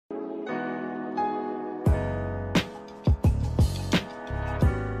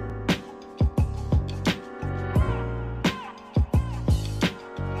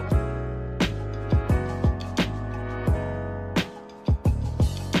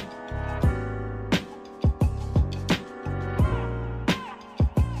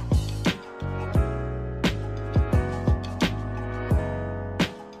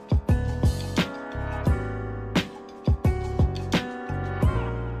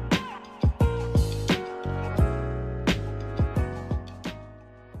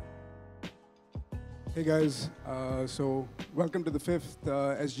Hey guys, so welcome to the fifth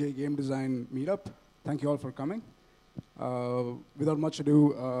SGA Game Design Meetup. Thank you all for coming. Without much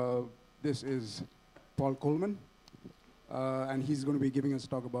ado, this is Paul Coleman, and he's going to be giving us a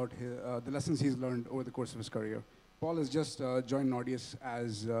talk about the lessons he's learned over the course of his career. Paul has just joined Nordeus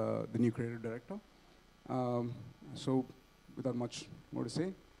as the new creative director. So without much more to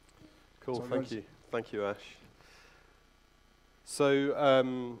say. Cool, thank you. Thank you, Ash. So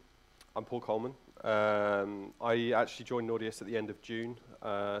I'm Paul Coleman. I actually joined Nordeus at the end of June,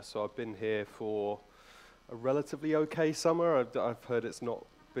 so I've been here for a relatively okay summer. I've heard it's not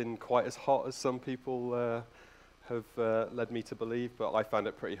been quite as hot as some people have led me to believe, but I found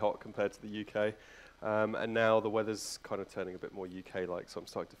it pretty hot compared to the UK. And now the weather's kind of turning a bit more UK-like, so I'm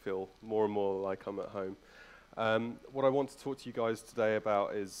starting to feel more and more like I'm at home. What I want to talk to you guys today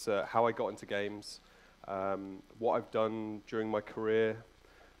about is how I got into games, what I've done during my career,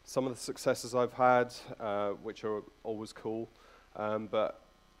 some of the successes I've had, which are always cool, but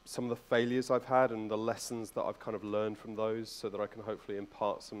some of the failures I've had and the lessons that I've kind of learned from those so that I can hopefully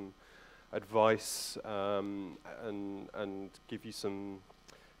impart some advice and give you some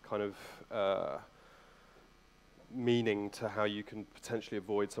kind of meaning to how you can potentially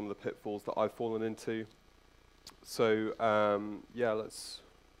avoid some of the pitfalls that I've fallen into. So yeah, let's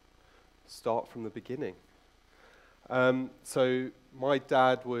start from the beginning. So my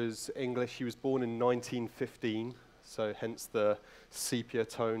dad was English. He was born in 1915, so hence the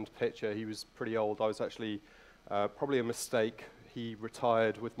sepia-toned picture. He was pretty old. I was actually probably a mistake. He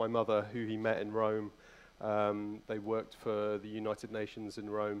retired with my mother, who he met in Rome. They worked for the United Nations in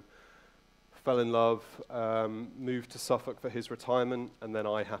Rome. Fell in love, moved to Suffolk for his retirement, and then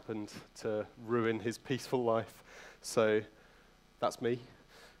I happened to ruin his peaceful life. So that's me.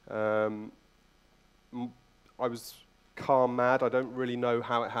 I was car mad. I don't really know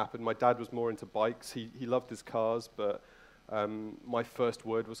how it happened. My dad was more into bikes. He loved his cars, but my first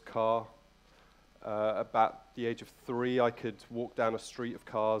word was car. About the age of 3, I could walk down a street of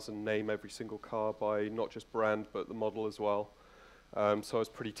cars and name every single car by not just brand, but the model as well. So I was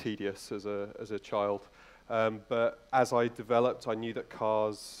pretty tedious as a child. But as I developed, I knew that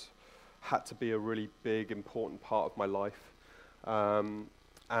cars had to be a really big, important part of my life.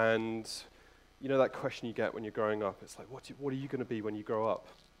 And you know that question you get when you're growing up, it's like, what are you going to be when you grow up?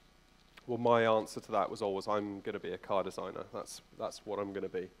 Well, my answer to that was always, I'm going to be a car designer. That's what I'm going to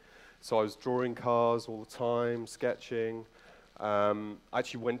be. So I was drawing cars all the time, sketching. I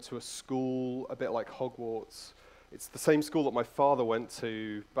actually went to a school a bit like Hogwarts. It's the same school that my father went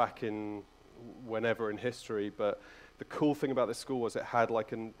to back in whenever in history, but the cool thing about this school was it had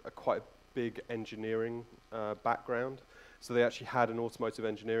like a quite big engineering background. So they actually had an automotive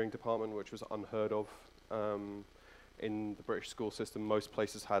engineering department, which was unheard of in the British school system. Most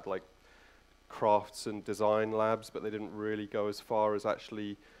places had like crafts and design labs, but they didn't really go as far as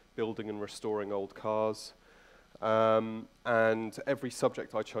actually building and restoring old cars. And every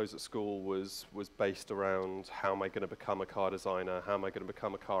subject I chose at school was based around how am I going to become a car designer, how am I going to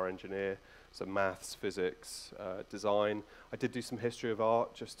become a car engineer, so maths, physics, design. I did do some history of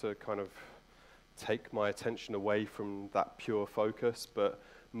art just to kind of take my attention away from that pure focus, but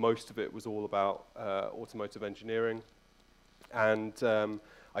most of it was all about automotive engineering. And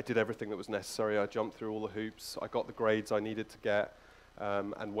I did everything that was necessary. I jumped through all the hoops. I got the grades I needed to get.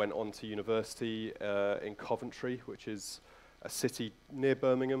 And went on to university in Coventry, which is a city near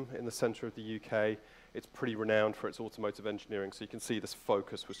Birmingham in the centre of the UK. It's pretty renowned for its automotive engineering, so you can see this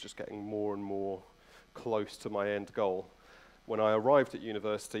focus was just getting more and more close to my end goal. When I arrived at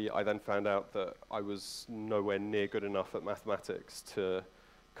university, I then found out that I was nowhere near good enough at mathematics to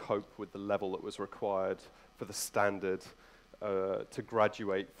cope with the level that was required for the standard to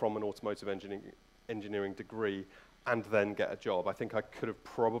graduate from an automotive engineering degree and then get a job. I think I could have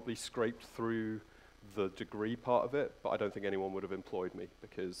probably scraped through the degree part of it, but I don't think anyone would have employed me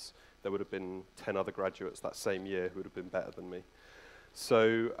because there would have been 10 other graduates that same year who would have been better than me.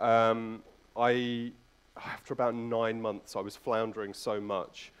 So after about 9 months, I was floundering so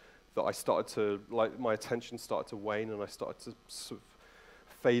much that I started to, my attention started to wane and I started to sort of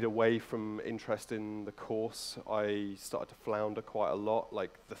fade away from interest in the course. I started to flounder quite a lot.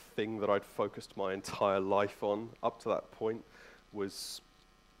 Like the thing that I'd focused my entire life on up to that point was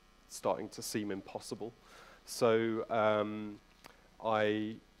starting to seem impossible. So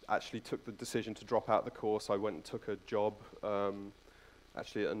I actually took the decision to drop out the course. I went and took a job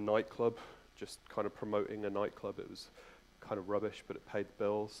actually at a nightclub, just kind of promoting a nightclub. It was kind of rubbish, but it paid the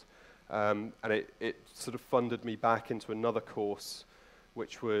bills. And it sort of funded me back into another course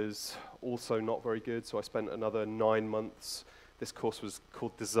which was also not very good. So I spent another 9 months this course was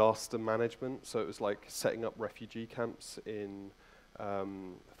called disaster management, so it was like setting up refugee camps in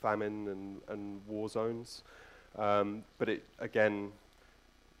famine and war zones. But it, again,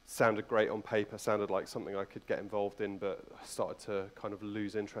 sounded great on paper, sounded like something I could get involved in, but I started to kind of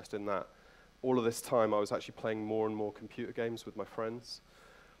lose interest in that. All of this time, I was actually playing more and more computer games with my friends.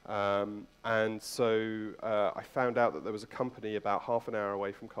 And so I found out that there was a company about half an hour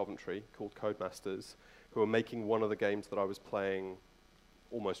away from Coventry called Codemasters who were making one of the games that I was playing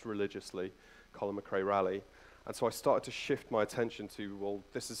almost religiously, Colin McRae Rally. And so I started to shift my attention to, well,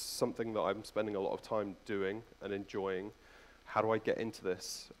 this is something that I'm spending a lot of time doing and enjoying. How do I get into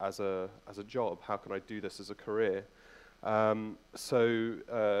this as a job? How can I do this as a career? So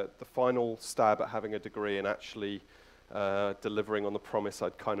the final stab at having a degree and actually delivering on the promise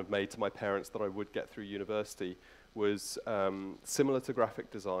I'd kind of made to my parents that I would get through university was similar to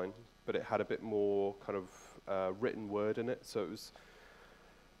graphic design, but it had a bit more kind of written word in it. So it was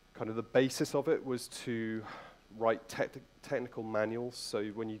kind of the basis of it was to write technical manuals. So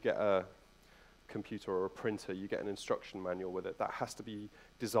when you get a computer or a printer, you get an instruction manual with it. That has to be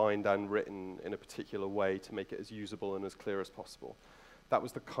designed and written in a particular way to make it as usable and as clear as possible. That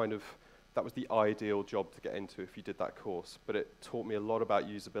was the ideal job to get into if you did that course. But it taught me a lot about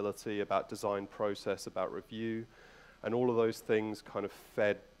usability, about design process, about review, and all of those things kind of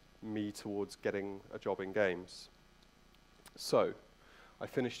fed me towards getting a job in games. So I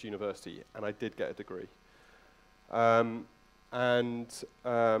finished university and I did get a degree.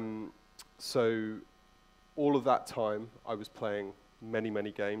 So all of that time, I was playing many,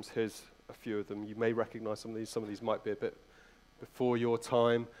 many games. Here's a few of them. You may recognize some of these. Some of these might be a bit before your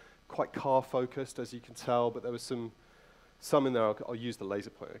time. Quite car-focused, as you can tell, but there was some in there. I'll use the laser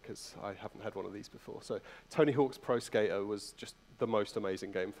pointer because I haven't had one of these before. So Tony Hawk's Pro Skater was just the most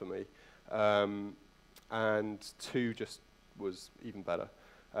amazing game for me. And 2 just was even better.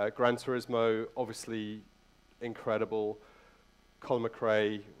 Gran Turismo, obviously incredible. Colin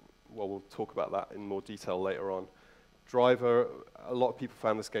McRae, well, we'll talk about that in more detail later on. Driver, a lot of people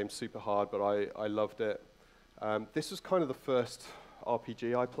found this game super hard, but I loved it. This was kind of the first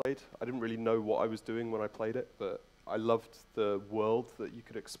RPG I played. I didn't really know what I was doing when I played it, but I loved the world that you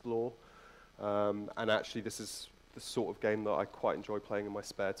could explore. And actually, this is the sort of game that I quite enjoy playing in my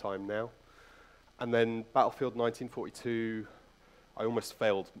spare time now. And then Battlefield 1942, I almost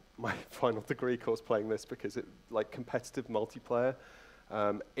failed my final degree course playing this because it, like, competitive multiplayer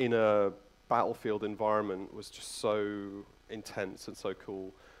in a Battlefield environment was just so intense and so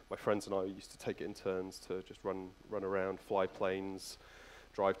cool. My friends and I used to take it in turns to just run around, fly planes,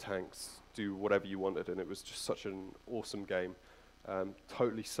 drive tanks, do whatever you wanted, and it was just such an awesome game.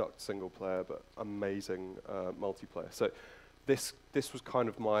 Totally sucked single player, but amazing multiplayer. So this was kind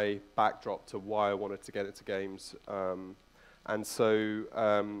of my backdrop to why I wanted to get into games. And so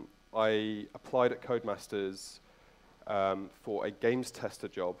I applied at Codemasters for a games tester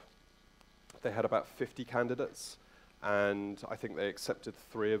job. They had about 50 candidates, and I think they accepted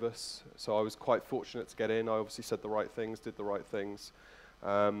 3 of us. So I was quite fortunate to get in. I obviously said the right things, did the right things.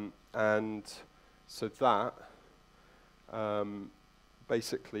 And so that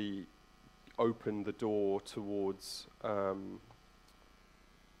basically opened the door towards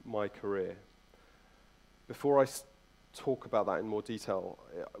my career. Before I talk about that in more detail,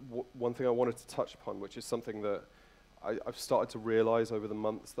 one thing I wanted to touch upon, which is something that I've started to realize over the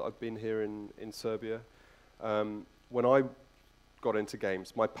months that I've been here in Serbia. When I got into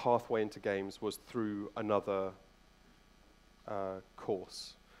games, my pathway into games was through another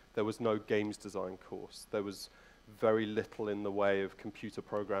course. There was no games design course. There was very little in the way of computer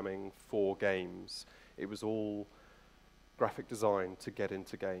programming for games. It was all graphic design to get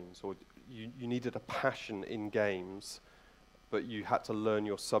into games, or you needed a passion in games, but you had to learn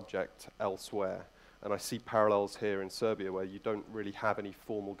your subject elsewhere. And I see parallels here in Serbia where you don't really have any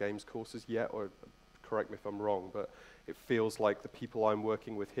formal games courses yet, or correct me if I'm wrong, but it feels like the people I'm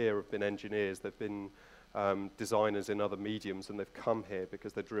working with here have been engineers, they've been designers in other mediums, and they've come here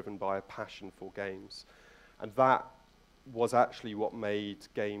because they're driven by a passion for games. And that was actually what made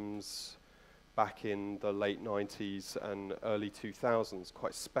games back in the late 90s and early 2000s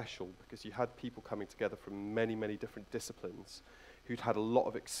quite special, because you had people coming together from many, many different disciplines who'd had a lot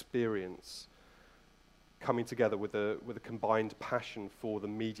of experience coming together with a combined passion for the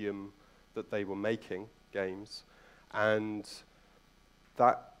medium that they were making, games, and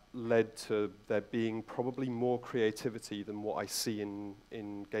that led to there being probably more creativity than what I see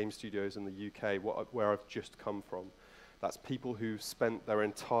in game studios in the UK, where I've just come from. That's people who've spent their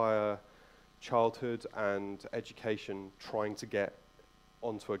entire childhood and education trying to get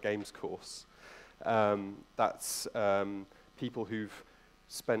onto a games course. That's people who've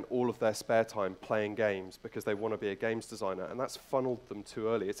spent all of their spare time playing games because they want to be a games designer, and that's funneled them too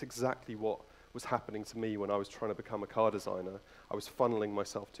early. It's exactly what was happening to me when I was trying to become a car designer. I was funneling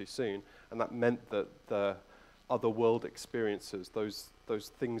myself too soon, and that meant that the other world experiences, those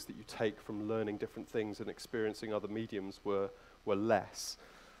things that you take from learning different things and experiencing other mediums were less.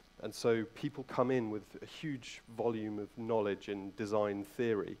 And so people come in with a huge volume of knowledge in design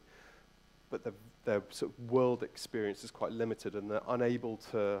theory, but their sort of world experience is quite limited, and they're unable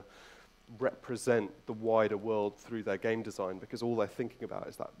to represent the wider world through their game design because all they're thinking about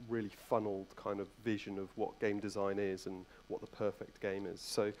is that really funneled kind of vision of what game design is and what the perfect game is.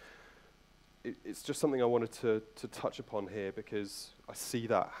 So it's just something I wanted to touch upon here because I see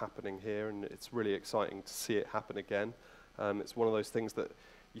that happening here, and it's really exciting to see it happen again. It's one of those things that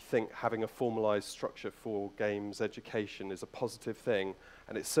you think having a formalized structure for games education is a positive thing,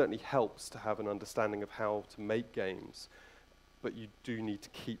 and it certainly helps to have an understanding of how to make games, but you do need to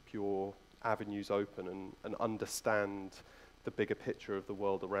keep your avenues open and understand the bigger picture of the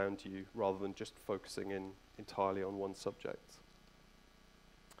world around you rather than just focusing in entirely on one subject.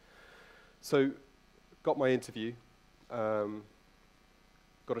 So, got my interview,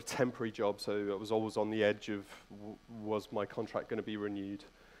 got a temporary job, so I was always on the edge of was my contract going to be renewed,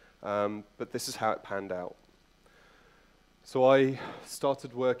 but this is how it panned out. So I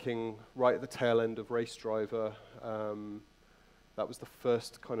started working right at the tail end of Race Driver. That was the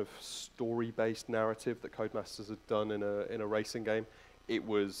first kind of story-based narrative that Codemasters had done in a racing game. It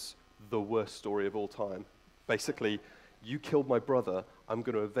was the worst story of all time. Basically, you killed my brother, I'm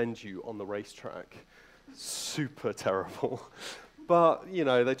going to avenge you on the racetrack. Super terrible. But, you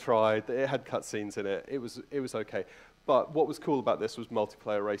know, they tried. It had cutscenes in it. It was okay. But what was cool about this was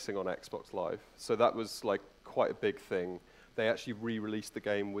multiplayer racing on Xbox Live. So that was like quite a big thing. They actually re-released the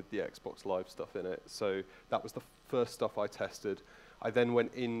game with the Xbox Live stuff in it. So that was the first stuff I tested. I then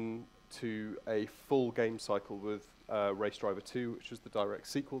went into a full game cycle with Race Driver 2, which was the direct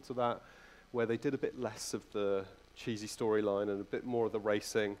sequel to that, where they did a bit less of the cheesy storyline and a bit more of the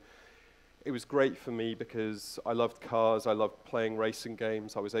racing. It was great for me because I loved cars, I loved playing racing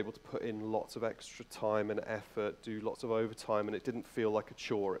games. I was able to put in lots of extra time and effort, do lots of overtime, and it didn't feel like a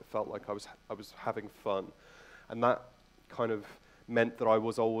chore. It felt like I was having fun. And that kind of meant that I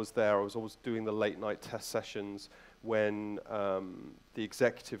was always there. I was always doing the late night test sessions when the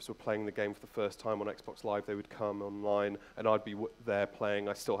executives were playing the game for the first time on Xbox Live. They would come online and I'd be there playing.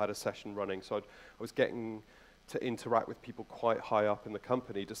 I still had a session running. So I was getting to interact with people quite high up in the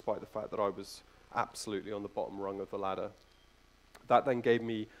company, despite the fact that I was absolutely on the bottom rung of the ladder. That then gave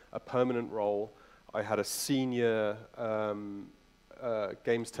me a permanent role. I had a senior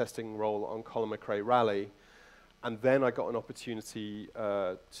games testing role on Coleman Rally, and then I got an opportunity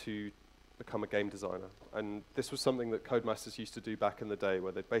to become a game designer. And this was something that Codemasters used to do back in the day,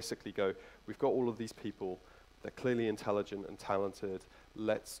 where they'd basically go, we've got all of these people, they're clearly intelligent and talented,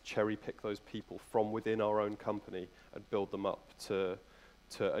 let's cherry pick those people from within our own company and build them up to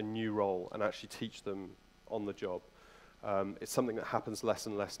a new role and actually teach them on the job. It's something that happens less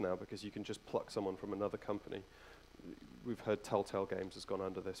and less now because you can just pluck someone from another company. We've heard Telltale Games has gone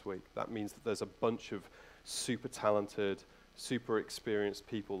under this week. That means that there's a bunch of super talented, super experienced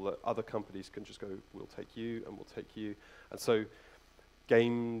people that other companies can just go, we'll take you and we'll take you. And so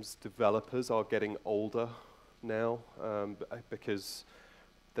games developers are getting older now because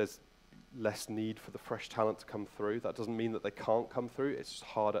there's less need for the fresh talent to come through. That doesn't mean that they can't come through. It's just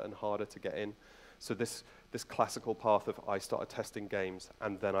harder and harder to get in. So this classical path of I started testing games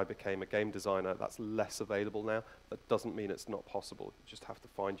and then I became a game designer, that's less available now. That doesn't mean it's not possible. You just have to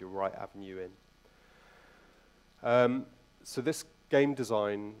find your right avenue in. So this game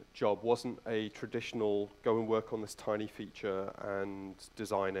design job wasn't a traditional go and work on this tiny feature and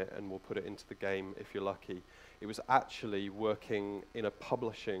design it and we'll put it into the game if you're lucky. It was actually working in a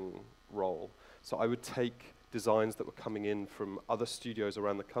publishing role. So I would take designs that were coming in from other studios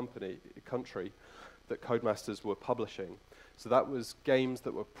around the country that Codemasters were publishing. So that was games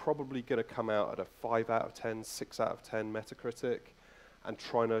that were probably going to come out at a 5 out of 10, 6 out of 10 Metacritic, and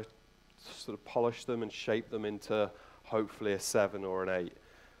trying to sort of polish them and shape them into hopefully a 7 or an 8,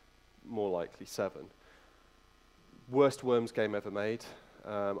 more likely 7. Worst Worms game ever made.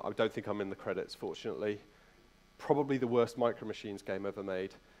 I don't think I'm in the credits, fortunately. Probably the worst Micro Machines game ever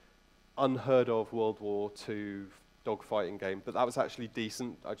made. Unheard of World War II dogfighting game, but that was actually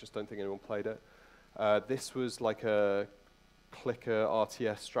decent. I just don't think anyone played it. This was like a clicker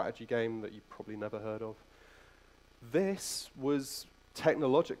RTS strategy game that you probably never heard of. This was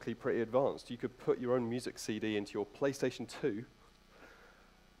technologically pretty advanced. You could put your own music CD into your PlayStation 2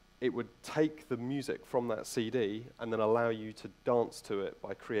 it would take the music from that CD and then allow you to dance to it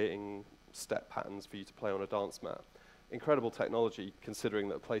by creating step patterns for you to play on a dance mat. Incredible technology, considering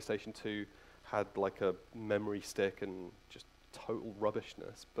that PlayStation 2 had like a memory stick and just total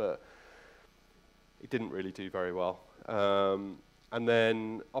rubbishness, but it didn't really do very well. And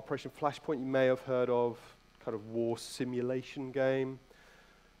then Operation Flashpoint, you may have heard of, kind of war simulation game.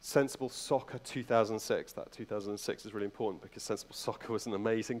 Sensible Soccer 2006. That 2006 is really important because Sensible Soccer was an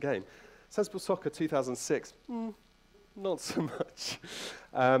amazing game. Sensible Soccer 2006, not so much.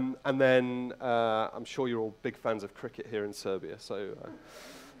 And then I'm sure you're all big fans of cricket here in Serbia, so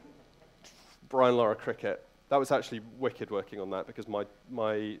Brian Lara Cricket. That was actually wicked working on that because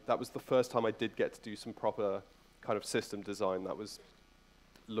that was the first time I did get to do some proper kind of system design. That was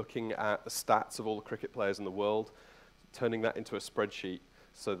looking at the stats of all the cricket players in the world, turning that into a spreadsheet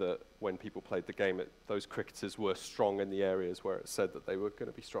so that when people played the game, those cricketers were strong in the areas where it said that they were going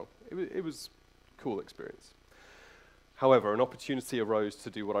to be strong. It was a cool experience. However, an opportunity arose to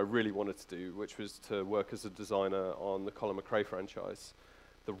do what I really wanted to do, which was to work as a designer on the Colin McRae franchise,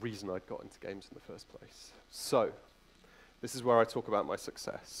 the reason I'd got into games in the first place. So, this is where I talk about my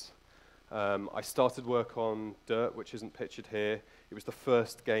success. I started work on Dirt, which isn't pictured here. It was the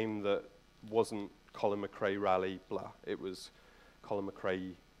first game that wasn't Colin McRae Rally blah. It was Colin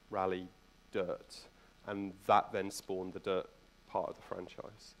McRae Rally Dirt. And that then spawned the Dirt part of the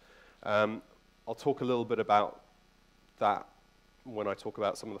franchise. I'll talk a little bit about that when I talk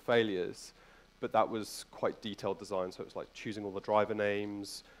about some of the failures, but that was quite detailed design, so it was like choosing all the driver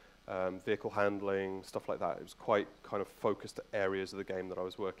names, vehicle handling, stuff like that. It was quite kind of focused areas of the game that I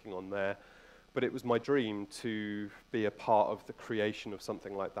was working on there. But it was my dream to be a part of the creation of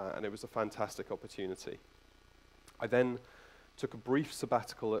something like that, and it was a fantastic opportunity. I then took a brief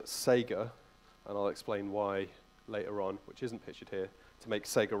sabbatical at Sega, and I'll explain why later on, which isn't pictured here, to make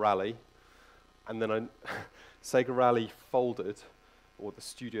Sega Rally. And then Sega Rally folded, or the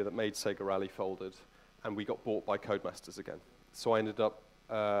studio that made Sega Rally folded, and we got bought by Codemasters again. So I ended up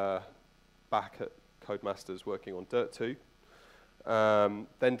back at Codemasters working on Dirt 2.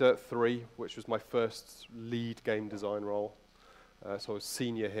 Then Dirt 3, which was my first lead game design role. So I was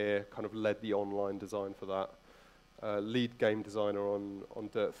senior here, kind of led the online design for that. Lead game designer on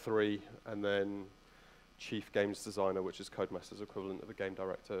Dirt 3, and then chief games designer, which is Codemasters' equivalent of the game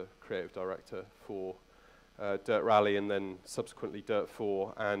director, creative director for Dirt Rally, and then subsequently Dirt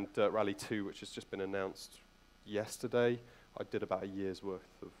 4 and Dirt Rally 2, which has just been announced yesterday. I did about a year's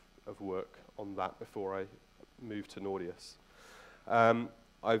worth of work on that before I moved to Nordeus.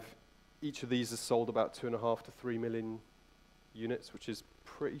 Each of these has sold about 2.5 to 3 million units, which is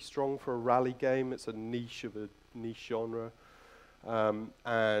pretty strong for a rally game. It's a niche of a niche genre.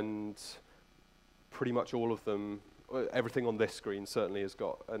 And pretty much all of them, everything on this screen certainly has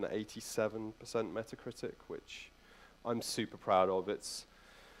got an 87% Metacritic, which I'm super proud of. It's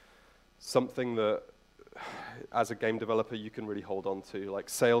something that, as a game developer, you can really hold on to. Like,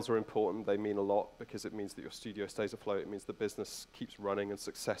 sales are important. They mean a lot because it means that your studio stays afloat. It means the business keeps running, and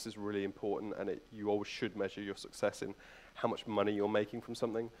success is really important, and you always should measure your success in how much money you're making from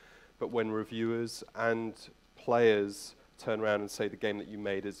something. But when reviewers and players turn around and say the game that you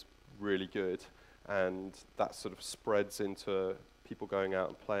made is really good, and that sort of spreads into people going out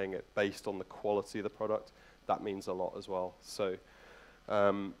and playing it based on the quality of the product, that means a lot as well. So,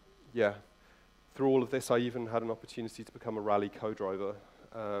 yeah. Through all of this, I even had an opportunity to become a rally co-driver,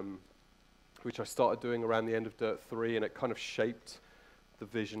 which I started doing around the end of Dirt 3, and it kind of shaped the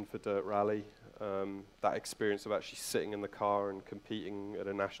vision for Dirt Rally. That experience of actually sitting in the car and competing at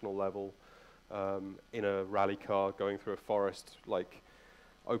a national level in a rally car going through a forest, like,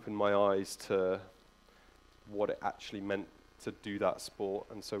 opened my eyes to what it actually meant to do that sport,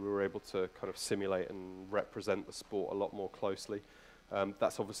 and so we were able to kind of simulate and represent the sport a lot more closely.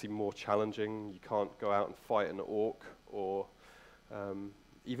 That's obviously more challenging. You can't go out and fight an orc or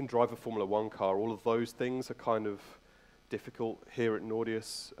even drive a Formula 1 car. All of those things are kind of difficult here at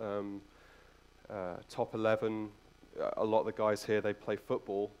Nordeus. Top 11, a lot of the guys here, they play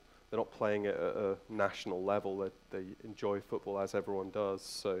football. They're not playing at a national level. They enjoy football as everyone does.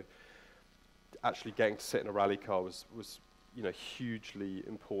 So actually getting to sit in a rally car was hugely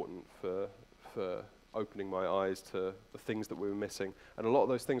important for opening my eyes to the things that we were missing. And a lot of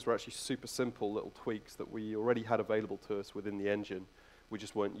those things were actually super simple little tweaks that we already had available to us within the engine. We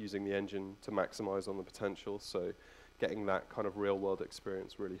just weren't using the engine to maximize on the potential. So getting that kind of real world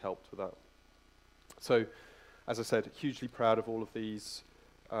experience really helped with that. So, as I said, hugely proud of all of these.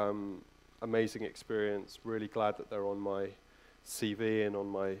 Amazing experience, really glad that they're on my CV and on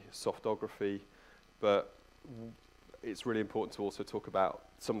my softography. But it's really important to also talk about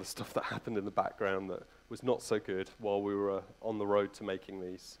some of the stuff that happened in the background that was not so good while we were on the road to making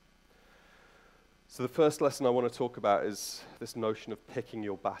these. So the first lesson I want to talk about is this notion of picking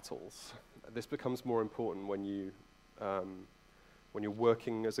your battles. This becomes more important when you're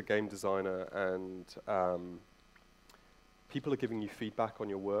working as a game designer and people are giving you feedback on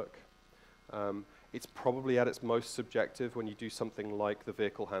your work. It's probably at its most subjective when you do something like the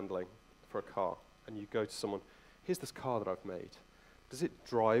vehicle handling for a car, and you go to someone, here's this car that I've made. Does it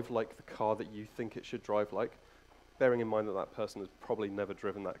drive like the car that you think it should drive like? Bearing in mind that that person has probably never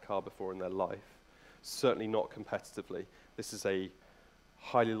driven that car before in their life. Certainly not competitively. This is a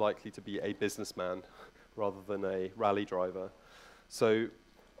highly likely to be a businessman rather than a rally driver. So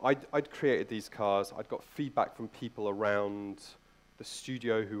I'd created these cars. I'd got feedback from people around the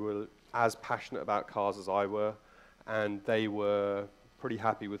studio who were as passionate about cars as I were, and they were pretty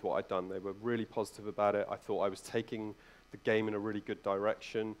happy with what I'd done. They were really positive about it. I thought I was taking the game in a really good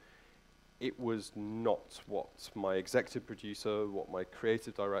direction. It was not what my executive producer, what my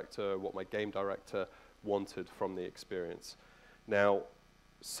creative director, what my game director wanted from the experience. Now,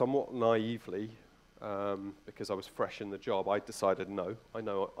 somewhat naively, because I was fresh in the job, I decided, no, I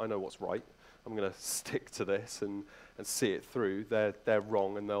know what's right. I'm going to stick to this and see it through. They're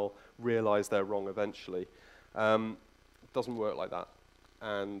wrong, and they'll realize they're wrong eventually. It doesn't work like that.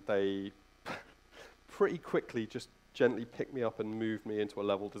 And they pretty quickly just gently picked me up and moved me into a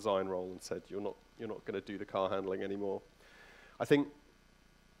level design role and said, you're not going to do the car handling anymore. I think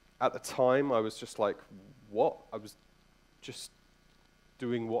at the time I was just like, what? I was just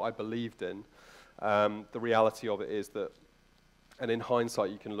doing what I believed in. The reality of it is that, and in hindsight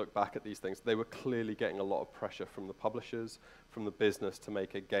you can look back at these things, they were clearly getting a lot of pressure from the publishers, from the business to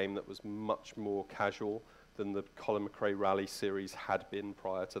make a game that was much more casual than the Colin McRae Rally series had been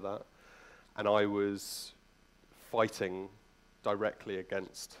prior to that. And I was fighting directly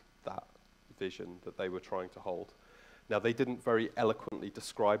against that vision that they were trying to hold. Now, they didn't very eloquently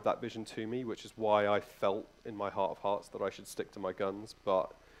describe that vision to me, which is why I felt in my heart of hearts that I should stick to my guns,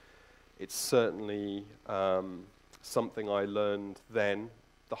 but it's certainly something I learned then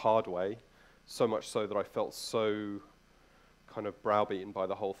the hard way, so much so that I felt so kind of browbeaten by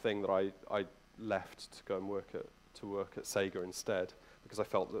the whole thing that I left to go and work at Sega instead, because I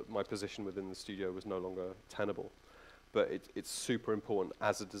felt that my position within the studio was no longer tenable. But it's super important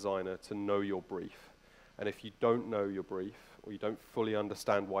as a designer to know your brief. And if you don't know your brief, or you don't fully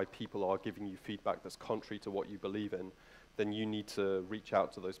understand why people are giving you feedback that's contrary to what you believe in, then you need to reach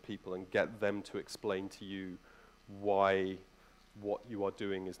out to those people and get them to explain to you why what you are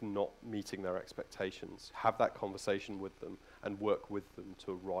doing is not meeting their expectations. Have that conversation with them and work with them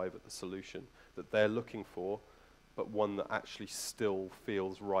to arrive at the solution that they're looking for, but one that actually still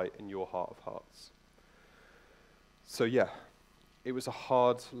feels right in your heart of hearts. So yeah, it was a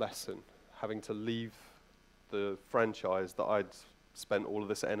hard lesson, having to leave the franchise that I'd spent all of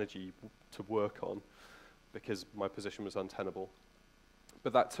this energy to work on because my position was untenable.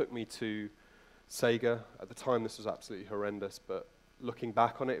 But that took me to Sega. At the time, this was absolutely horrendous, but looking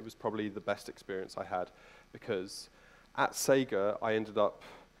back on it, it was probably the best experience I had, because at Sega, I ended up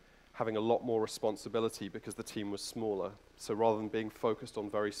having a lot more responsibility because the team was smaller. So rather than being focused on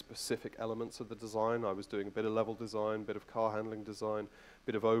very specific elements of the design, I was doing a bit of level design, a bit of car handling design, a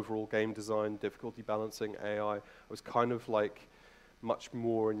bit of overall game design, difficulty balancing, AI. I was kind of like much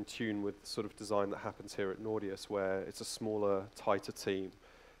more in tune with the sort of design that happens here at Nordeus, where it's a smaller, tighter team.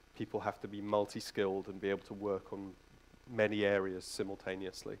 People have to be multi-skilled and be able to work on many areas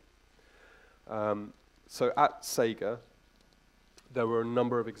simultaneously. So at Sega, there were a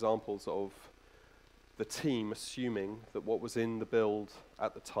number of examples of the team assuming that what was in the build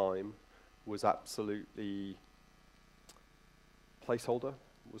at the time was absolutely placeholder,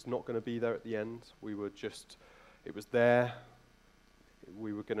 was not going to be there at the end. We were just, it was there,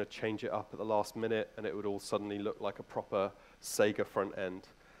 we were going to change it up at the last minute, and it would all suddenly look like a proper Sega front end.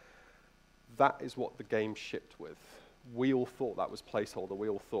 That is what the game shipped with. We all thought that was placeholder. We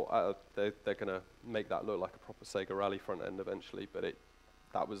all thought they're going to make that look like a proper Sega Rally front end eventually, but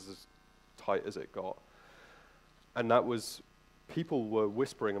that was as tight as it got. And that was, people were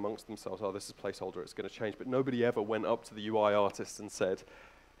whispering amongst themselves, oh, this is placeholder, it's going to change, but nobody ever went up to the UI artist and said,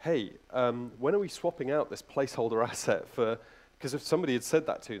 hey, when are we swapping out this placeholder asset for, because if somebody had said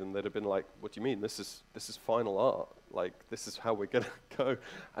that to them, they'd have been like, what do you mean? This is final art. Like, this is how we're going to go.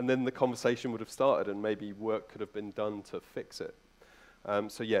 And then the conversation would have started, and maybe work could have been done to fix it.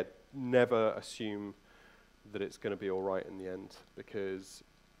 So yeah, never assume that it's going to be all right in the end, because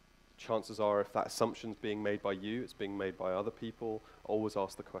chances are if that assumption's being made by you, it's being made by other people. Always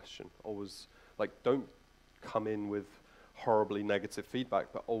ask the question. Always, like, don't come in with horribly negative feedback,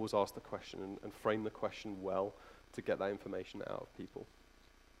 but always ask the question and frame the question well to get that information out of people.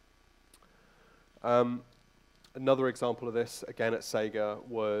 Another example of this, again at Sega,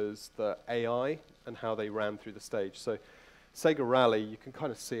 was the AI and how they ran through the stage. So Sega Rally, you can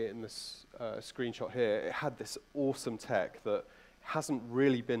kind of see it in this screenshot here. It had this awesome tech that hasn't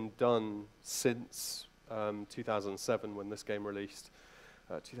really been done since 2007 when this game released,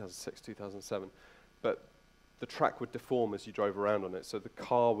 2006, 2007. But the track would deform as you drove around on it, so the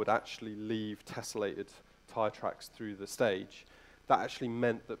car would actually leave tessellated tire tracks through the stage. That actually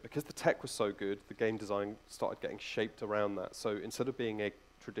meant that because the tech was so good, the game design started getting shaped around that. So instead of being a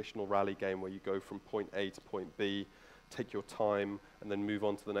traditional rally game where you go from point A to point B, take your time, and then move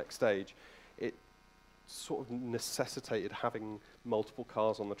on to the next stage, it sort of necessitated having multiple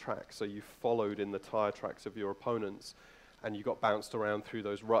cars on the track. So you followed in the tire tracks of your opponents, and you got bounced around through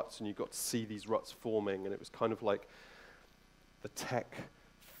those ruts, and you got to see these ruts forming, and it was kind of like the tech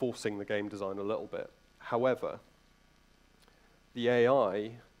forcing the game design a little bit. However, the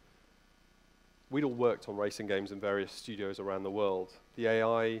AI, we'd all worked on racing games in various studios around the world. The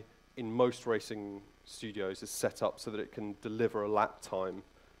AI in most racing studios is set up so that it can deliver a lap time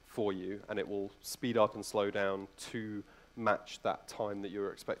for you, and it will speed up and slow down to match that time that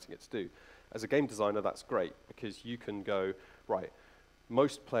you're expecting it to do. As a game designer, that's great, because you can go, right,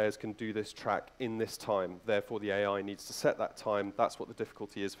 most players can do this track in this time, therefore the AI needs to set that time, that's what the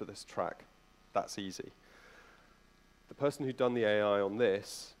difficulty is for this track. That's easy. The person who'd done the AI on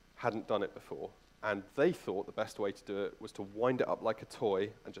this hadn't done it before, and they thought the best way to do it was to wind it up like a toy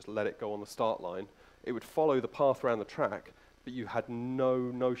and just let it go on the start line. It would follow the path around the track, but you had no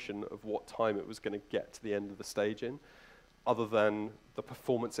notion of what time it was going to get to the end of the stage in, other than the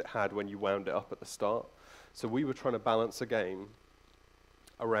performance it had when you wound it up at the start. So we were trying to balance a game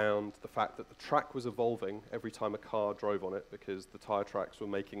around the fact that the track was evolving every time a car drove on it, because the tire tracks were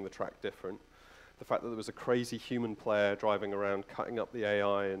making the track different. The fact that there was a crazy human player driving around, cutting up the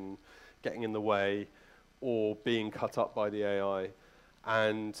AI and getting in the way, or being cut up by the AI.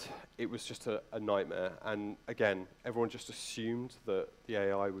 And it was just a nightmare. And again, everyone just assumed that the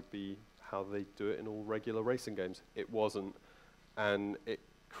AI would be how they do it in all regular racing games. It wasn't, and it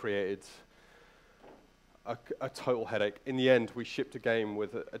created a total headache. In the end, we shipped a game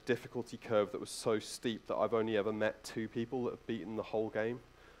with a difficulty curve that was so steep that I've only ever met 2 people that have beaten the whole game.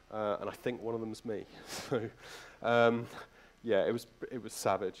 And I think one of them is me. So, yeah, it was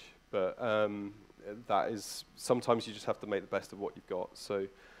savage. But that is, sometimes you just have to make the best of what you've got. So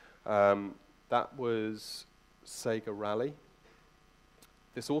that was Sega Rally.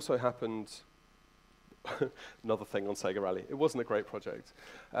 This also happened, another thing on Sega Rally. It wasn't a great project.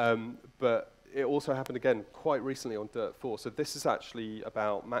 But it also happened again quite recently on Dirt 4. So this is actually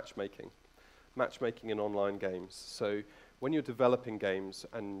about matchmaking in online games. So when you're developing games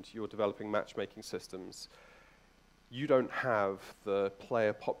and you're developing matchmaking systems, you don't have the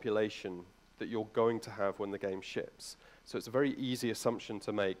player population that you're going to have when the game ships. So it's a very easy assumption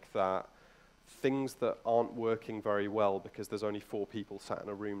to make that things that aren't working very well because there's only 4 people sat in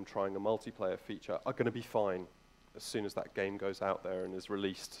a room trying a multiplayer feature are going to be fine as soon as that game goes out there and is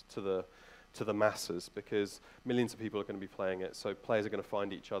released to the masses, because millions of people are going to be playing it, so players are going to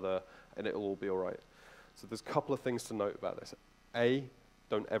find each other and it'll all be all right. So there's a couple of things to note about this. A,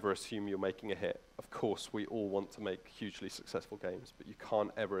 don't ever assume you're making a hit. Of course, we all want to make hugely successful games, but you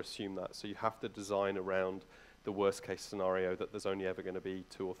can't ever assume that. So you have to design around the worst case scenario that there's only ever going to be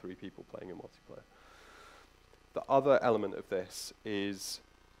 2 or 3 people playing in multiplayer. The other element of this is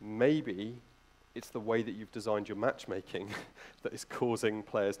maybe it's the way that you've designed your matchmaking that is causing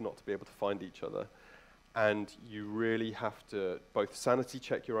players not to be able to find each other. And you really have to both sanity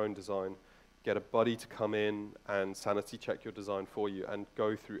check your own design, get a buddy to come in and sanity check your design for you, and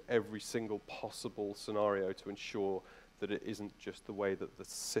go through every single possible scenario to ensure that it isn't just the way that the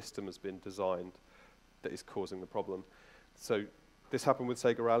system has been designed that is causing the problem. So this happened with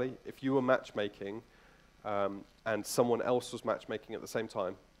Sega Rally. If you were matchmaking and someone else was matchmaking at the same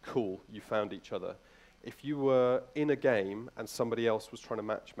time, cool, you found each other. If you were in a game and somebody else was trying to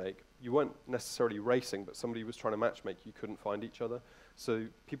matchmake, you weren't necessarily racing, but somebody was trying to matchmake, you couldn't find each other. So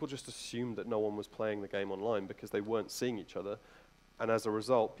people just assumed that no one was playing the game online because they weren't seeing each other. And as a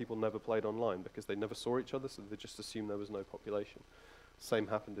result, people never played online because they never saw each other, so they just assumed there was no population. Same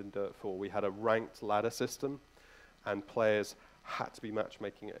happened in Dirt 4. We had a ranked ladder system, and players had to be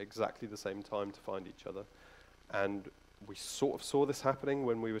matchmaking at exactly the same time to find each other. And we sort of saw this happening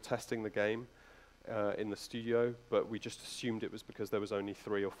when we were testing the game in the studio, but we just assumed it was because there was only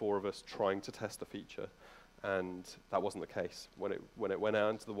 3 or 4 of us trying to test the feature, and that wasn't the case. When it went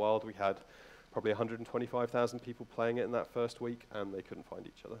out into the wild, we had probably 125,000 people playing it in that first week, and they couldn't find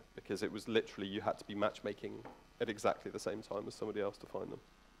each other because it was literally you had to be matchmaking at exactly the same time as somebody else to find them.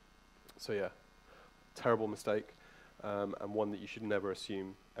 So yeah, terrible mistake, and one that you should never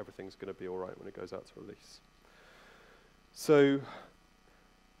assume everything's going to be all right when it goes out to release. So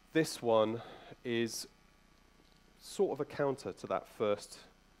this one is sort of a counter to that first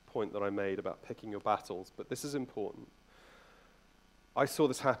point that I made about picking your battles, but this is important. I saw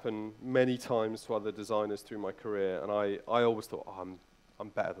this happen many times to other designers through my career, and I always thought, oh, I'm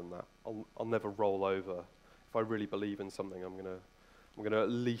better than that. I'll never roll over. If I really believe in something, I'm gonna at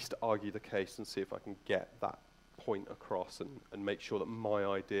least argue the case and see if I can get that point across and make sure that my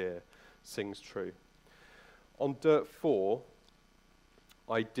idea sings true. On Dirt 4,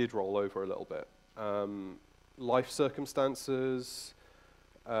 I did roll over a little bit. Life circumstances,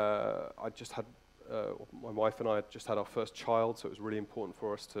 I just had my wife and I had just had our first child, so it was really important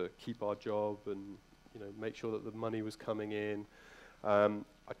for us to keep our job and make sure that the money was coming in.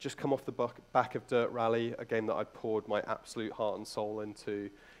 I'd just come off the back of Dirt Rally, a game that I'd poured my absolute heart and soul into.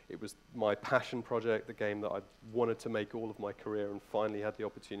 It was my passion project, the game that I wanted to make all of my career, and finally had the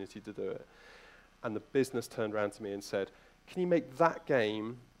opportunity to do it. And the business turned around to me and said, can you make that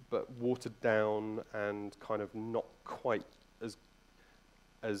game, but watered down and kind of not quite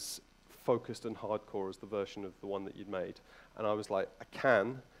as focused and hardcore as the version of the one that you'd made? And I was like, I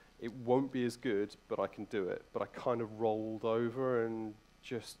can. It won't be as good, but I can do it. But I kind of rolled over and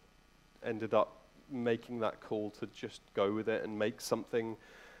just ended up making that call to just go with it and make something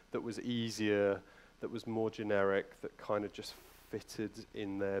that was easier, that was more generic, that kind of just fitted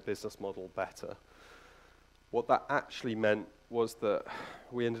in their business model better. What that actually meant was that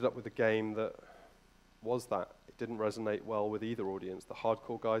we ended up with a game that was that. It didn't resonate well with either audience. The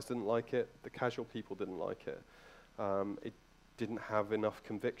hardcore guys didn't like it. The casual people didn't like it. It didn't have enough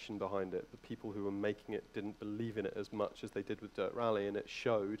conviction behind it. The people who were making it didn't believe in it as much as they did with Dirt Rally, and it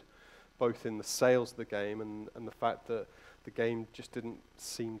showed both in the sales of the game and the fact that the game just didn't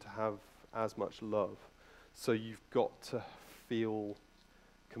seem to have as much love. So you've got to feel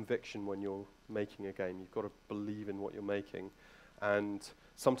conviction when you're making a game. You've got to believe in what you're making. And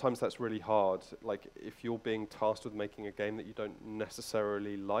sometimes that's really hard. Like if you're being tasked with making a game that you don't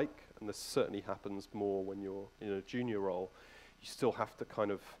necessarily like, and this certainly happens more when you're in a junior role, you still have to kind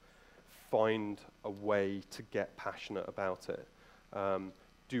of find a way to get passionate about it.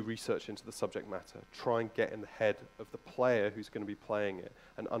 Do research into the subject matter. Try and get in the head of the player who's going to be playing it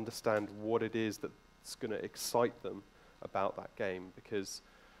and understand what it is that's going to excite them about that game. Because,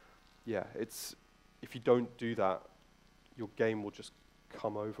 yeah, if you don't do that, your game will just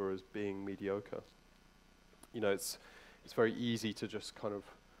come over as being mediocre. It's very easy to just kind of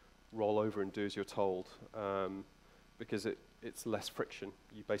roll over and do as you're told, because it's less friction.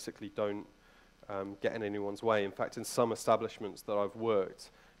 You basically don't get in anyone's way. In fact, in some establishments that I've worked,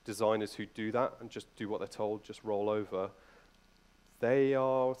 designers who do that and just do what they're told, just roll over, they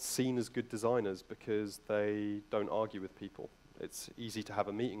are seen as good designers because they don't argue with people. It's easy to have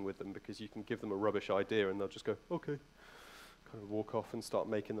a meeting with them because you can give them a rubbish idea and they'll just go, okay, kind of walk off and start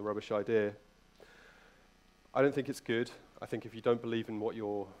making the rubbish idea. I don't think it's good. I think if you don't believe in what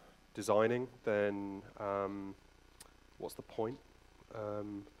you're designing, then what's the point?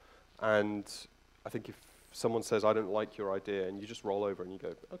 And I think if someone says, I don't like your idea, and you just roll over and you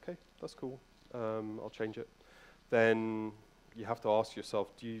go, okay, that's cool, I'll change it, then you have to ask yourself,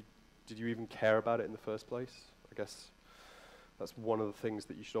 did you even care about it in the first place? I guess that's one of the things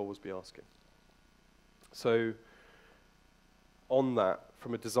that you should always be asking. So on that,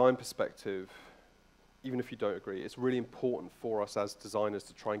 from a design perspective, even if you don't agree, it's really important for us as designers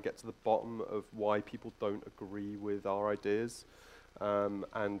to try and get to the bottom of why people don't agree with our ideas,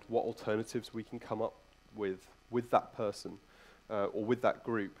 and what alternatives we can come up with that person or with that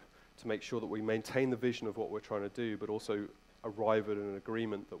group to make sure that we maintain the vision of what we're trying to do, but also arrive at an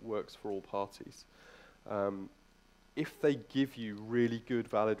agreement that works for all parties. If they give you really good,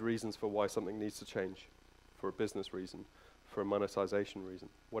 valid reasons for why something needs to change, for a business reason, for a monetization reason,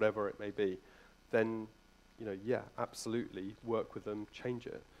 whatever it may be, then, yeah, absolutely, work with them, change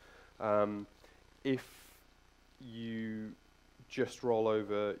it. If you just roll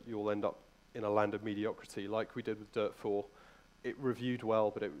over, you'll end up in a land of mediocrity, like we did with Dirt 4. It reviewed well,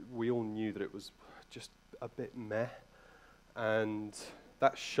 but we all knew that it was just a bit meh. And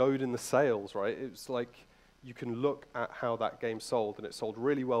that showed in the sales, right? It was like, you can look at how that game sold, and it sold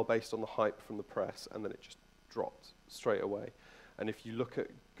really well based on the hype from the press, and then it just dropped straight away. And if you look at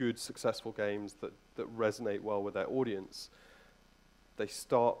good, successful games that resonate well with their audience, they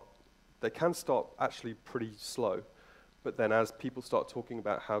can start actually pretty slow, But then as people start talking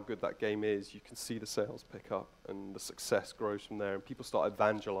about how good that game is, you can see the sales pick up and the success grows from there, and people start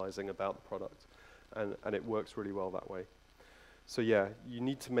evangelizing about the product, and it works really well that way. So yeah, you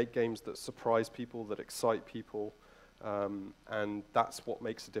need to make games that surprise people, that excite people, and that's what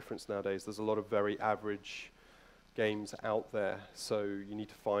makes a difference nowadays. There's a lot of very average games out there, so you need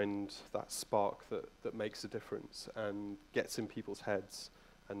to find that spark that makes a difference and gets in people's heads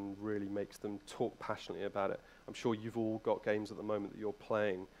and really makes them talk passionately about it. I'm sure you've all got games at the moment that you're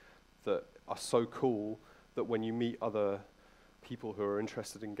playing that are so cool that when you meet other people who are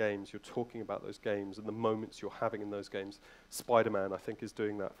interested in games, you're talking about those games and the moments you're having in those games. Spider-Man, I think, is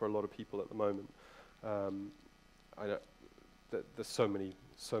doing that for a lot of people at the moment. I know there's so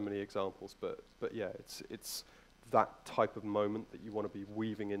many examples, but yeah, it's that type of moment that you want to be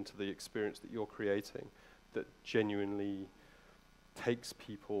weaving into the experience that you're creating that genuinely takes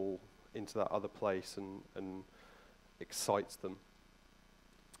people into that other place and excites them.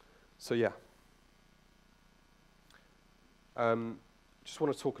 So yeah. Just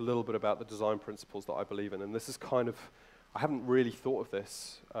want to talk a little bit about the design principles that I believe in, and this is kind of, I haven't really thought of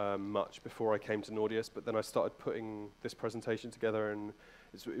this much before I came to Nordeus, but then I started putting this presentation together, and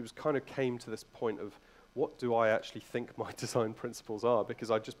it was kind of came to this point of what do I actually think my design principles are,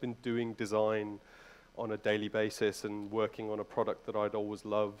 because I've just been doing design on a daily basis and working on a product that I'd always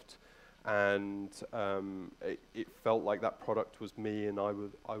loved, and it felt like that product was me and I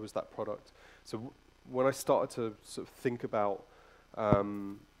was that product. So when I started to sort of think about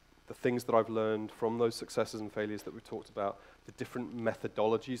the things that I've learned from those successes and failures that we talked about, the different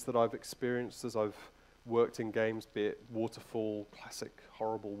methodologies that I've experienced as I've worked in games, be it waterfall, classic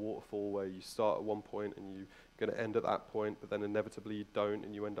horrible waterfall where you start at one point and you're going to end at that point, but then inevitably you don't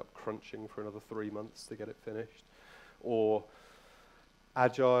and you end up crunching for another 3 months to get it finished. Or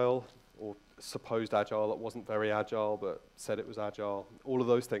agile, or supposed agile that wasn't very agile but said it was agile. All of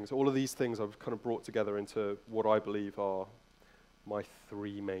those things, all of these things I've kind of brought together into what I believe are my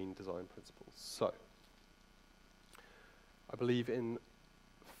 3 main design principles. So, I believe in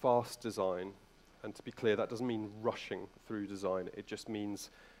fast design, and to be clear, that doesn't mean rushing through design. It just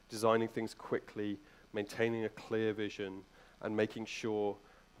means designing things quickly, maintaining a clear vision, and making sure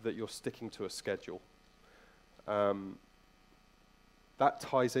that you're sticking to a schedule. That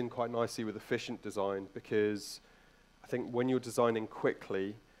ties in quite nicely with efficient design, because I think when you're designing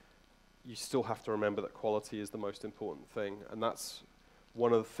quickly, you still have to remember that quality is the most important thing, and that's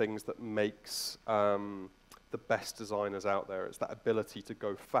one of the things that makes the best designers out there. It's that ability to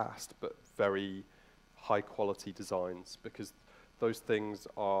go fast, but very high quality designs, because those things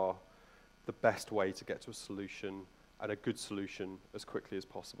are the best way to get to a solution, and a good solution, as quickly as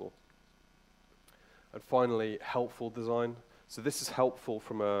possible. And finally, helpful design. So this is helpful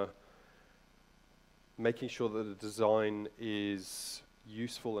from making sure that the design is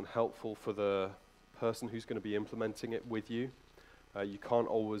useful and helpful for the person who's going to be implementing it with you. You can't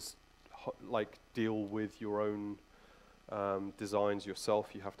always deal with your own designs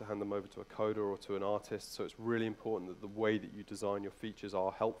yourself. You have to hand them over to a coder or to an artist. So it's really important that the way that you design your features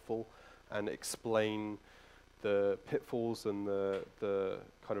are helpful and explain the pitfalls and the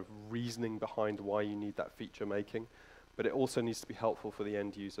kind of reasoning behind why you need that feature making. But it also needs to be helpful for the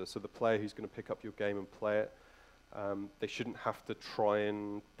end user. So the player who's going to pick up your game and play it, they shouldn't have to try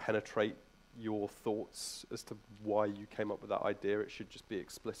and penetrate your thoughts as to why you came up with that idea. It should just be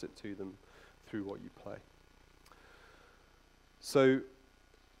explicit to them through what you play. So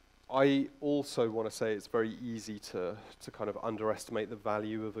I also want to say it's very easy to kind of underestimate the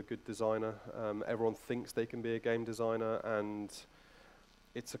value of a good designer. Everyone thinks they can be a game designer, and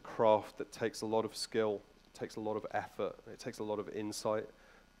it's a craft that takes a lot of skill, takes a lot of effort, it takes a lot of insight,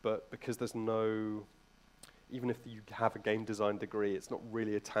 but because there's no, even if you have a game design degree, it's not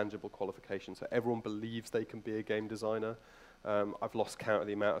really a tangible qualification. So everyone believes they can be a game designer. I've lost count of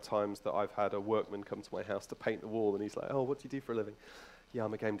the amount of times that I've had a workman come to my house to paint the wall, and he's like, "Oh, what do you do for a living?" "Yeah,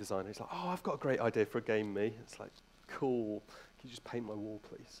 I'm a game designer." He's like, "Oh, I've got a great idea for a game, me." It's like, "Cool, can you just paint my wall,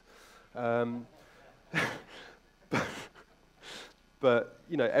 please?" But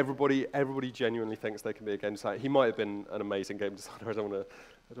you know, everybody genuinely thinks they can be a game designer. He might have been an amazing game designer. I don't want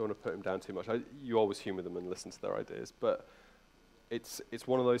to put him down too much. You always humor them and listen to their ideas, but it's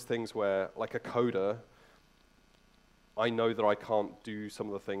one of those things where, like a coder, I know that I can't do some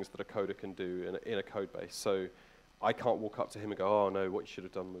of the things that a coder can do in a code base. So I can't walk up to him and go, "Oh no, what you should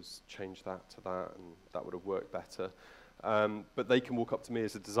have done was change that to that, and that would have worked better." But they can walk up to me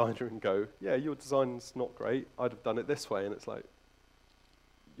as a designer and go, "Yeah, your design's not great. I'd have done it this way." And it's like,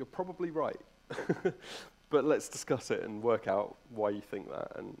 you're probably right. But let's discuss it and work out why you think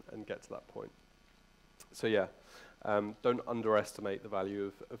that and get to that point. So yeah, Don't underestimate the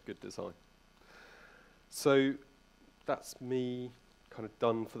value of good design. So that's me kind of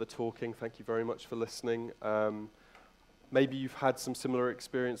done for the talking. Thank you very much for listening. Maybe you've had some similar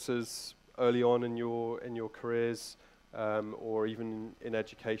experiences early on in your careers, or even in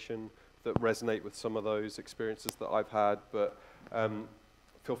education, that resonate with some of those experiences that I've had. But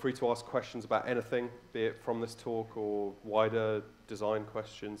feel free to ask questions about anything, be it from this talk or wider design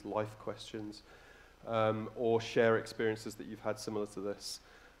questions, life questions, or share experiences that you've had similar to this.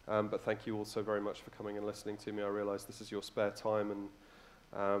 But thank you all so very much for coming and listening to me. I realize this is your spare time,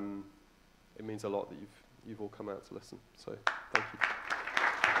 and it means a lot that you've all come out to listen. So thank you.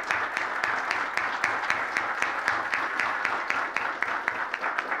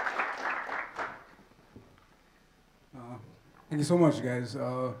 Thank you so much, guys.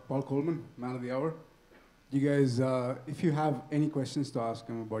 Paul Coleman, man of the hour. You guys, if you have any questions to ask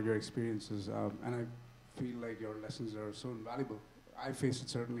him about your experiences, and I feel like your lessons are so invaluable. I faced it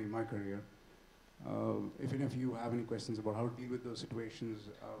certainly in my career. If any of you have any questions about how to deal with those situations,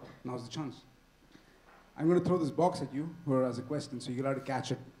 now's the chance. I'm going to throw this box at you or as a question, so you'll have to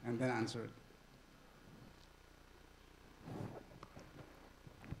catch it and then answer it.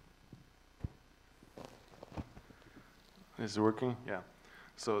 Is it working? Yeah.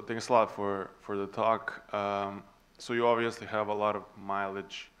 So thanks a lot for the talk. So you obviously have a lot of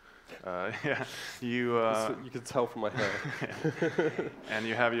mileage. Yeah, you can tell from my hair. And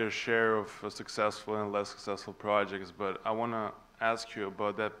you have your share of successful and less successful projects. But I want to ask you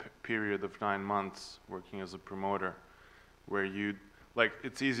about that period of 9 months working as a promoter, where you, like,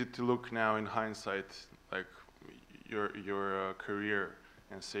 it's easy to look now in hindsight, like your career,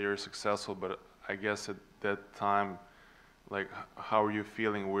 and say you're successful. But I guess at that time, like, how are you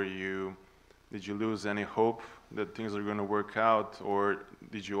feeling? Did you lose any hope that things are going to work out, or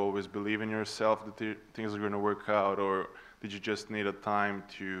did you always believe in yourself that things are going to work out, or did you just need a time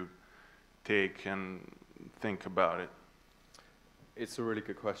to take and think about it? It's a really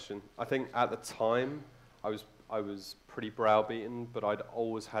good question. I think at the time, I was pretty browbeaten, but I'd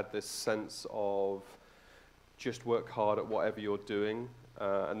always had this sense of just work hard at whatever you're doing.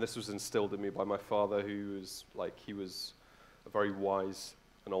 And this was instilled in me by my father, who was he was a very wise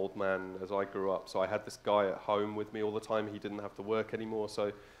an old man as I grew up. So I had this guy at home with me all the time. He didn't have to work anymore,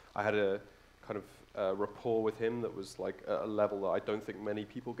 so I had a kind of rapport with him that was like at a level that I don't think many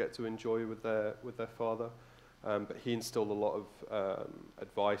people get to enjoy with their father. But he instilled a lot of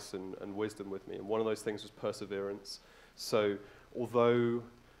advice and wisdom with me, and one of those things was perseverance. So although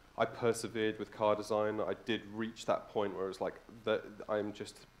I persevered with car design, I did reach that point where it was like that I'm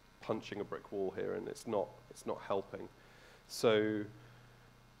just punching a brick wall here, and it's not helping. So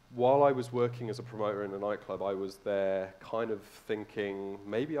while I was working as a promoter in a nightclub, I was there kind of thinking,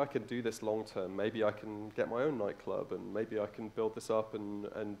 maybe I can do this long term, maybe I can get my own nightclub, and maybe I can build this up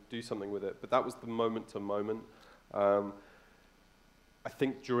and do something with it. But that was the moment to moment. I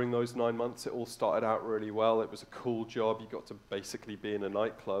think during those 9 months, it all started out really well. It was a cool job. You got to basically be in a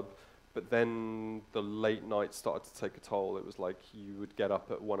nightclub. But then the late nights started to take a toll. It was like you would get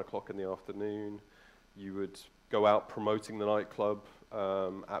up at 1 o'clock in the afternoon. You would go out promoting the nightclub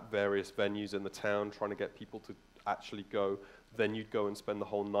at various venues in the town, trying to get people to actually go. Then you'd go and spend the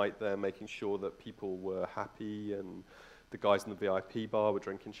whole night there making sure that people were happy, and the guys in the VIP bar were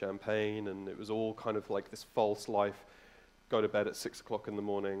drinking champagne, and it was all kind of like this false life. Go to bed at 6 o'clock in the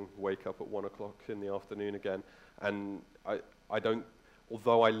morning, wake up at 1 o'clock in the afternoon again. And I don't,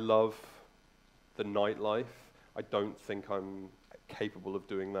 although I love the nightlife, I don't think I'm capable of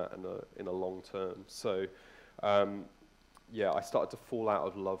doing that in a long term. So yeah, I started to fall out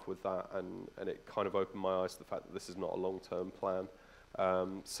of love with that, and it kind of opened my eyes to the fact that this is not a long-term plan.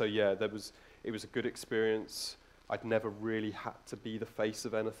 So yeah, it was a good experience. I'd never really had to be the face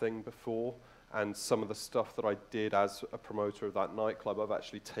of anything before, and some of the stuff that I did as a promoter of that nightclub, I've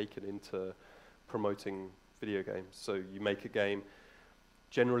actually taken into promoting video games. So you make a game.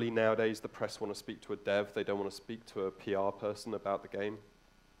 Generally nowadays, the press want to speak to a dev. They don't want to speak to a PR person about the game.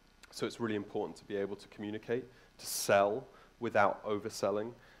 So it's really important to be able to communicate, to sell without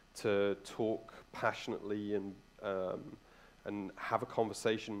overselling, to talk passionately and have a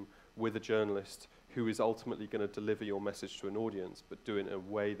conversation with a journalist who is ultimately going to deliver your message to an audience, but do it in a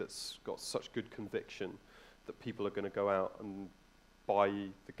way that's got such good conviction that people are going to go out and buy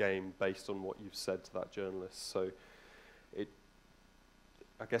the game based on what you've said to that journalist. So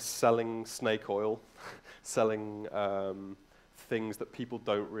I guess selling snake oil, selling things that people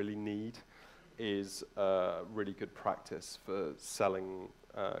don't really need is a really good practice for selling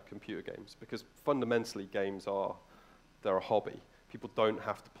computer games, because fundamentally games they're a hobby. People don't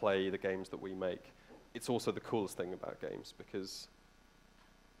have to play the games that we make. it's also the coolest thing about games, because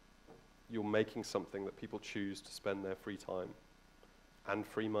you're making something that people choose to spend their free time and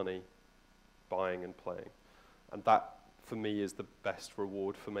free money buying and playing. And that, for me, is the best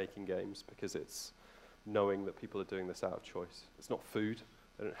reward for making games, because it's knowing that people are doing this out of choice. It's not food.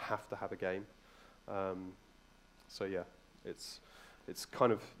 They don't have to have a game. So yeah, it's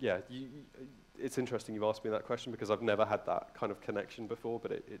kind of, yeah, it's interesting you've asked me that question, because I've never had that kind of connection before,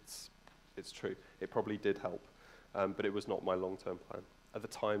 but it's true. It probably did help, but it was not my long-term plan. At the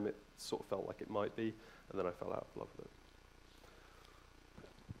time, it sort of felt like it might be, and then I fell out of love with it.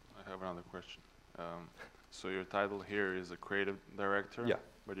 I have another question. So your title here is a creative director, Yeah.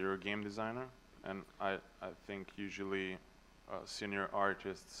 but you're a game designer, and I think usually senior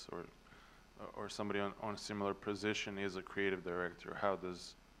artists or somebody on a similar position is a creative director. How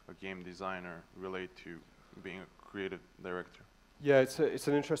does a game designer relate to being a creative director? Yeah, it's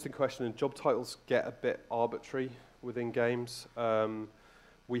an interesting question, and job titles get a bit arbitrary within games.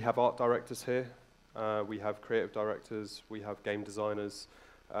 We have art directors here, we have creative directors, we have game designers.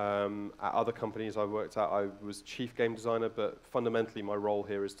 At other companies I worked at, I was chief game designer, but fundamentally my role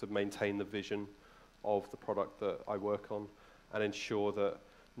here is to maintain the vision of the product that I work on and ensure that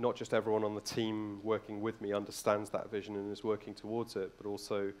not just everyone on the team working with me understands that vision and is working towards it, but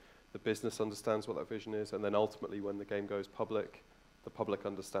also the business understands what that vision is, and then ultimately when the game goes public, the public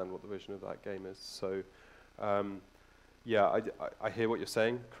understand what the vision of that game is. So yeah, I hear what you're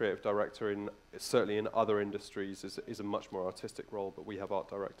saying. Creative director, certainly in other industries, is a much more artistic role, but we have art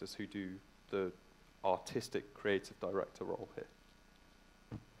directors who do the artistic creative director role here.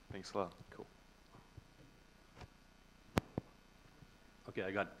 Thanks a lot. Cool. Okay,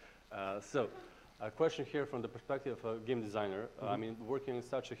 I got it. So, a question here from the perspective of a game designer. I mean, working on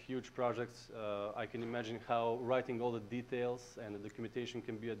such a huge project, I can imagine how writing all the details and the documentation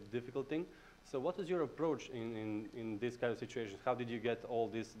can be a difficult thing. So what is your approach in this kind of situation? How did you get all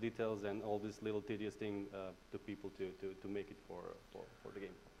these details and all this little tedious thing to people to make it for the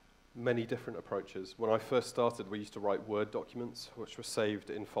game? Many different approaches. When I first started, we used to write Word documents, which were saved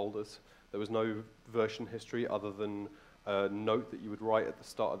in folders. There was no version history other than a note that you would write at the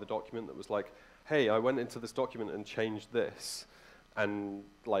start of the document that was like, hey, I went into this document and changed this. And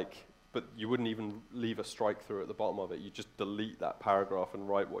but you wouldn't even leave a strike through at the bottom of it. You just delete that paragraph and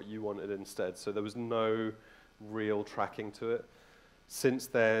write what you wanted instead. So there was no real tracking to it. Since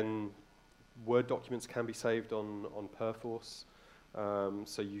then, Word documents can be saved on Perforce.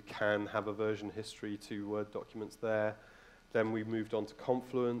 So you can have a version history to Word documents there. Then we moved on to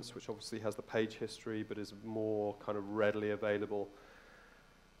Confluence, which obviously has the page history, but is more kind of readily available.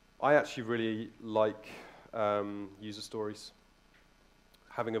 I actually really like user stories.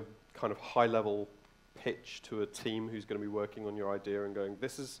 Having a kind of high-level pitch to a team who's going to be working on your idea and going,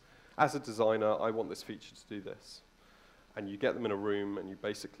 this is, as a designer, I want this feature to do this. And you get them in a room and you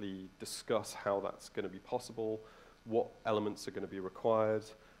basically discuss how that's going to be possible, what elements are going to be required,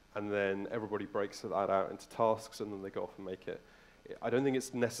 and then everybody breaks that out into tasks and then they go off and make it. I don't think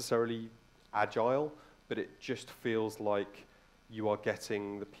it's necessarily agile, but it just feels like you are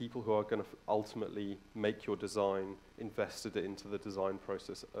getting the people who are going to ultimately make your design invested into the design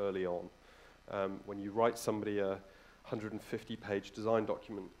process early on. When you write somebody a 150-page design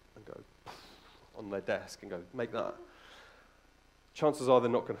document and go on their desk and go, make that, chances are they're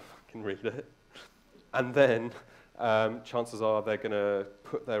not going to fucking read it. And then chances are they're going to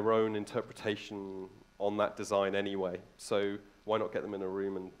put their own interpretation on that design anyway. So why not get them in a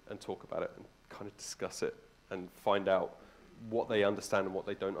room and talk about it and kind of discuss it and find out what they understand and what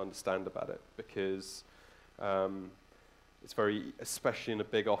they don't understand about it, because it's very, especially in a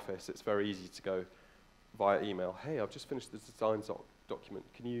big office, it's very easy to go via email, hey, I've just finished this design document,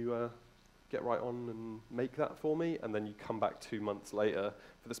 can you get right on and make that for me? And then you come back 2 months later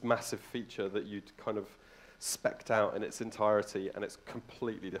for this massive feature that you'd kind of spec'd out in its entirety, and it's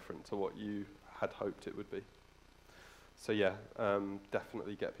completely different to what you had hoped it would be. So yeah,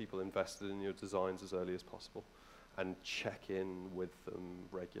 definitely get people invested in your designs as early as possible, and check in with them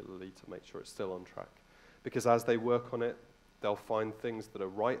regularly to make sure it's still on track. Because as they work on it, they'll find things that are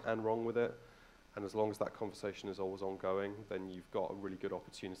right and wrong with it, and as long as that conversation is always ongoing, then you've got a really good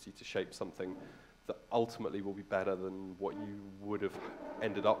opportunity to shape something that ultimately will be better than what you would have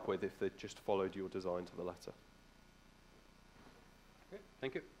ended up with if they'd just followed your design to the letter. Okay,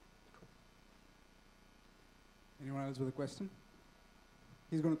 thank you. Cool. Anyone else with a question?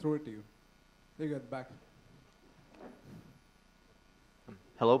 He's going to throw it to you. There you go, at the back.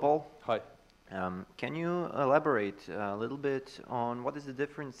 Hello, Paul. Hi. Can you elaborate a little bit on what is the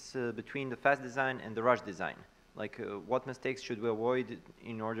difference between the fast design and the rush design? Like, what mistakes should we avoid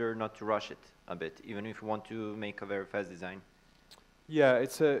in order not to rush it a bit, even if we want to make a very fast design? Yeah,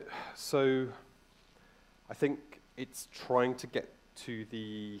 so I think it's trying to get to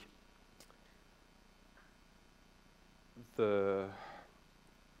the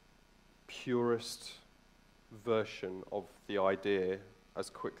purest version of the idea as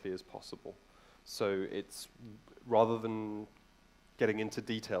quickly as possible. So it's, rather than getting into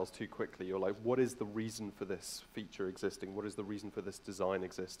details too quickly, you're like, what is the reason for this feature existing? What is the reason for this design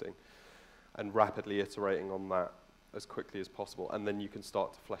existing? And rapidly iterating on that as quickly as possible. And then you can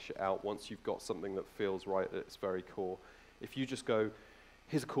start to flesh it out once you've got something that feels right at its very core. If you just go,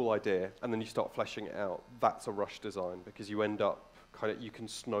 here's a cool idea, and then you start fleshing it out, that's a rush design, because you end up you can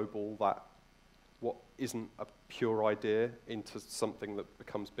snowball that what isn't a pure idea into something that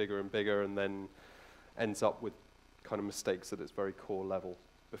becomes bigger and bigger, and then ends up with kind of mistakes at its very core level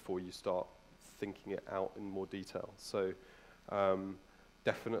before you start thinking it out in more detail. So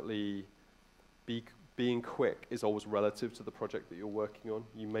definitely being quick is always relative to the project that you're working on.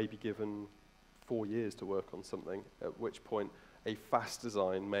 You may be given 4 years to work on something, at which point a fast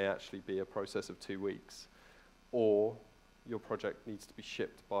design may actually be a process of 2 weeks, or your project needs to be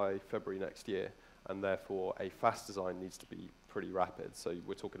shipped by February next year, and therefore a fast design needs to be pretty rapid. So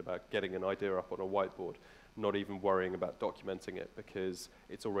we're talking about getting an idea up on a whiteboard, not even worrying about documenting it, because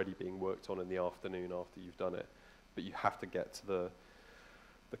it's already being worked on in the afternoon after you've done it. But you have to get to the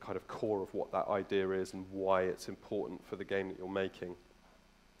kind of core of what that idea is and why it's important for the game that you're making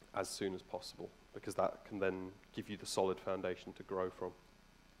as soon as possible, because that can then give you the solid foundation to grow from.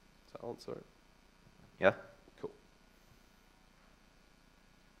 Does that answer it? Yeah. Cool.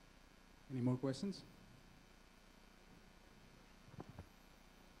 Any more questions?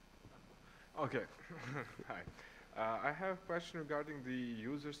 Okay. Hi. I have a question regarding the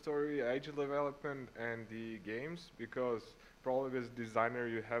user story, agile development, and the games, because probably as a designer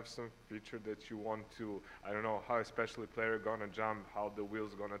you have some feature that you want to, I don't know, how especially player gonna jump, how the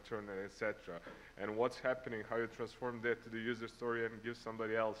wheels gonna turn, and etc. And what's happening, how you transform that to the user story and give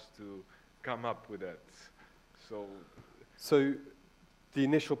somebody else to come up with that. So the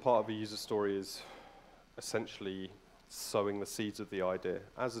initial part of a user story is essentially sowing the seeds of the idea.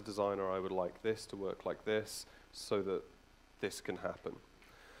 As a designer, I would like this to work like this so that this can happen.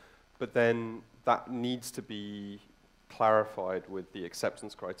 But then that needs to be clarified with the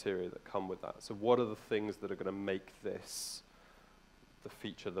acceptance criteria that come with that. So what are the things that are going to make this the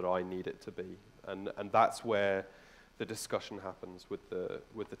feature that I need it to be? And that's where the discussion happens with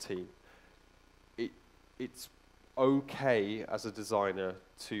the team. It's okay as a designer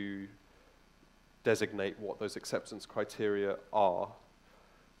to designate what those acceptance criteria are,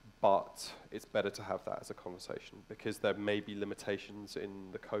 but it's better to have that as a conversation, because there may be limitations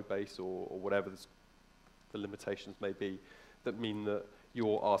in the code base or whatever the limitations may be that mean that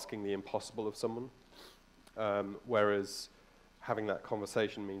you're asking the impossible of someone, whereas having that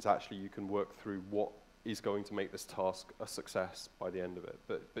conversation means actually you can work through what is going to make this task a success by the end of it.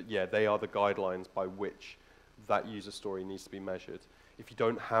 But yeah, they are the guidelines by which that user story needs to be measured. If you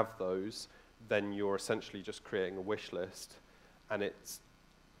don't have those, then you're essentially just creating a wish list, and it's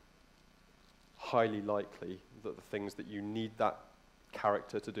highly likely that the things that you need that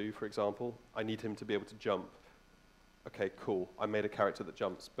character to do, for example, I need him to be able to jump. Okay, cool, I made a character that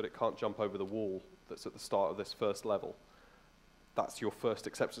jumps, but it can't jump over the wall that's at the start of this first level. That's your first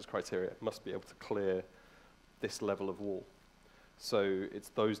acceptance criteria. It must be able to clear this level of wall. So it's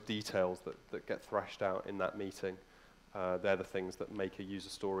those details that get thrashed out in that meeting. They're the things that make a user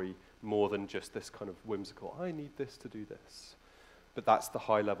story more than just this kind of whimsical, I need this to do this. But that's the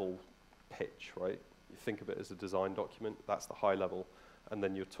high level pitch, right? You think of it as a design document, that's the high level, and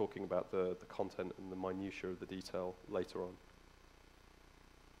then you're talking about the content and the minutiae of the detail later on.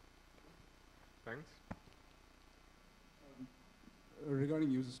 Thanks. Regarding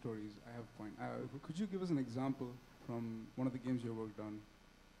user stories, I have a point. Could you give us an example from one of the games you worked on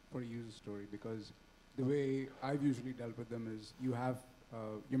for a user story? Because the way I've usually dealt with them is you have,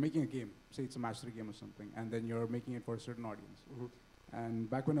 you're making a game, say it's a Match 3 game or something, and then you're making it for a certain audience. Mm-hmm. And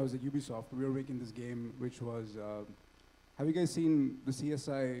back when I was at Ubisoft, we were making this game which was, have you guys seen the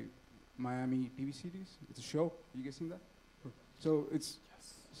CSI Miami TV series? It's a show. You guys seen that? So it's,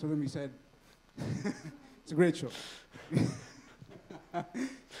 yes. So then we said, it's a great show.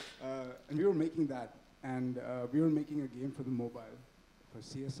 And we were making that, and we were making a game for the mobile, for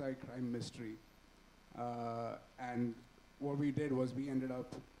CSI Crime Mystery. And what we did was we ended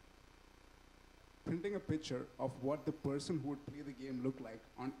up printing a picture of what the person who would play the game looked like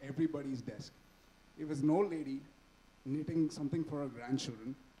on everybody's desk. It was an old lady knitting something for her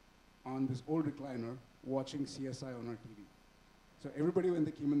grandchildren, on this old recliner watching CSI on our TV. So everybody, when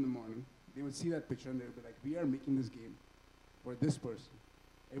they came in the morning, they would see that picture and they would be like, we are making this game for this person.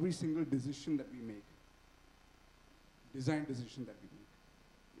 Every single decision that we make, design decision that we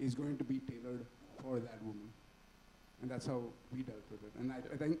make, is going to be tailored for that woman. And that's how we dealt with it. And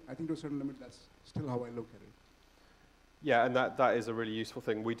I think to a certain limit, that's still how I look at it. Yeah, and that is a really useful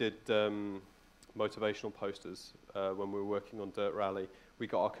thing. We did motivational posters when we were working on Dirt Rally. We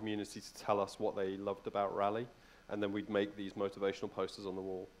got our community to tell us what they loved about Rally, and then we'd make these motivational posters on the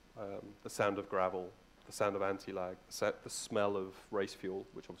wall. The sound of gravel, the sound of anti-lag, the smell of race fuel,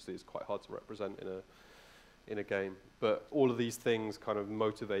 which obviously is quite hard to represent in a game. But all of these things kind of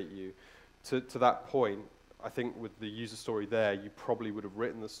motivate you. To that point, I think with the user story there, you probably would have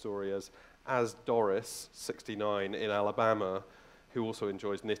written the story as Doris, 69, in Alabama, who also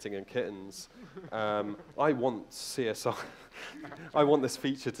enjoys knitting and kittens. I want CSI. I want this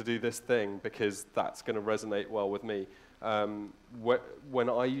feature to do this thing because that's going to resonate well with me. When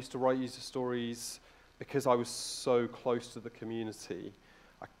I used to write user stories, because I was so close to the community,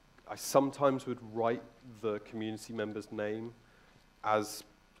 I sometimes would write the community member's name as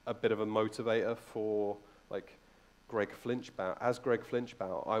a bit of a motivator for, like, Greg Flinchbaum. As Greg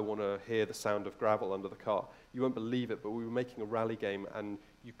Flinchbaum, I want to hear the sound of gravel under the car. You won't believe it, but we were making a rally game and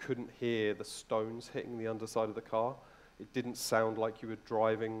you couldn't hear the stones hitting the underside of the car. It didn't sound like you were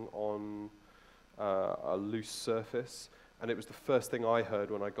driving on a loose surface. And it was the first thing I heard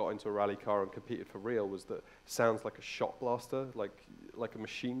when I got into a rally car and competed for real was that it sounds like a shot blaster, like a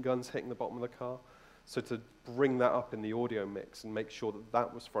machine gun's hitting the bottom of the car. So to bring that up in the audio mix and make sure that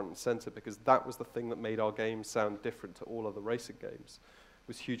that was front and center, because that was the thing that made our game sound different to all other racing games,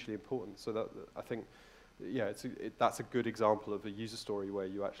 was hugely important. So that, I think, yeah, that's a good example of a user story where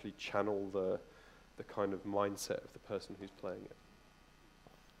you actually channel the kind of mindset of the person who's playing it.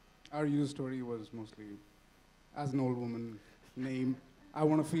 Our user story was mostly, as an old woman, name, I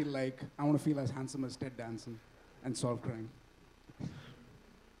want to feel as handsome as Ted Danson and solve crime. Any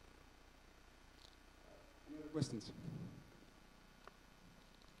other questions?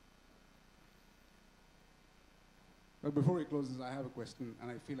 Well, before we close this, I have a question,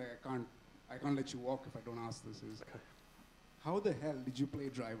 and I feel like I can't let you walk if I don't ask this. Okay. How the hell did you play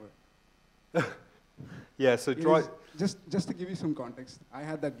Driver? Yeah, so just to give you some context, I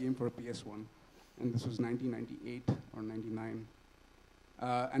had that game for a PS1, and this was 1998 or 99.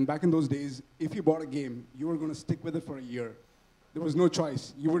 And back in those days, if you bought a game, you were going to stick with it for a year. There was no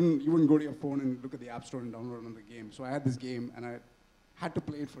choice. You wouldn't go to your phone and look at the App Store and download another game. So I had this game, and I had to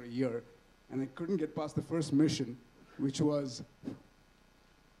play it for a year, and I couldn't get past the first mission, which was,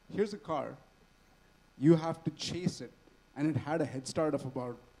 here's a car, you have to chase it, and it had a head start of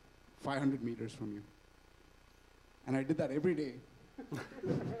about 500 meters from you. And I did that every day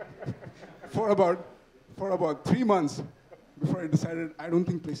for about 3 months before I decided I don't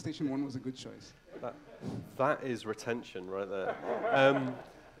think PlayStation 1 was a good choice. That is retention right there.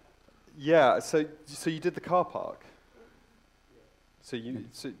 Yeah, so you did the car park. So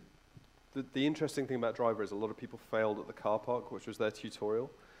the interesting thing about Driver is a lot of people failed at the car park, which was their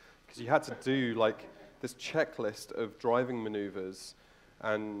tutorial, because you had to do like this checklist of driving maneuvers,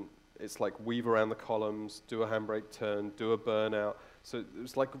 and it's like weave around the columns, do a handbrake turn, do a burnout. So it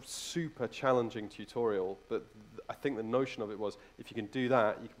was like a super challenging tutorial, but I think the notion of it was, if you can do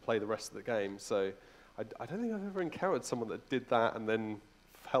that, you can play the rest of the game. So I don't think I've ever encountered someone that did that and then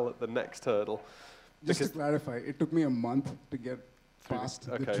fell at the next hurdle. Just to clarify, it took me a month to get past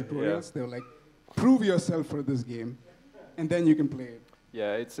the tutorials. Yeah. They were like, prove yourself for this game, and then you can play it.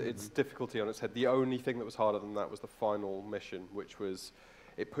 Yeah, it's difficulty on its head. The only thing that was harder than that was the final mission, which was,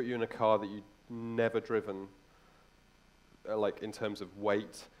 it put you in a car that you'd never driven, like in terms of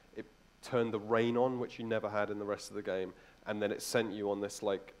weight. It turned the rain on, which you never had in the rest of the game, and then it sent you on this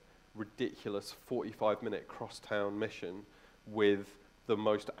like ridiculous 45-minute crosstown mission with the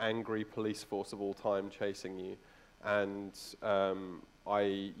most angry police force of all time chasing you. And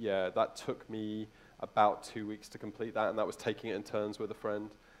that took me about 2 weeks to complete that, and that was taking it in turns with a friend.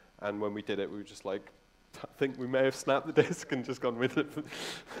 And when we did it, we were just like, I think we may have snapped the disc and just gone with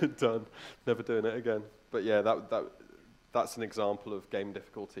it. Done. Never doing it again. But yeah, that's an example of game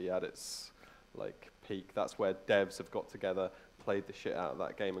difficulty at its like peak. That's where devs have got together, played the shit out of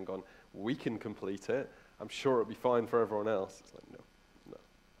that game and gone, we can complete it. I'm sure it'll be fine for everyone else. It's like, no.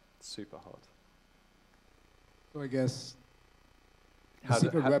 It's super hard. So I guess the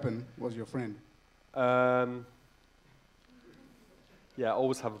secret weapon was your friend. Yeah,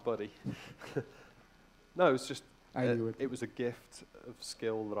 always have a buddy. No, it's just, I knew it. It was a gift of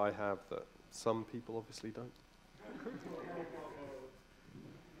skill that I have that some people obviously don't.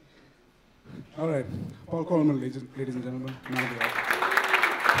 All right. Paul Coleman, ladies and gentlemen. Man of the hour.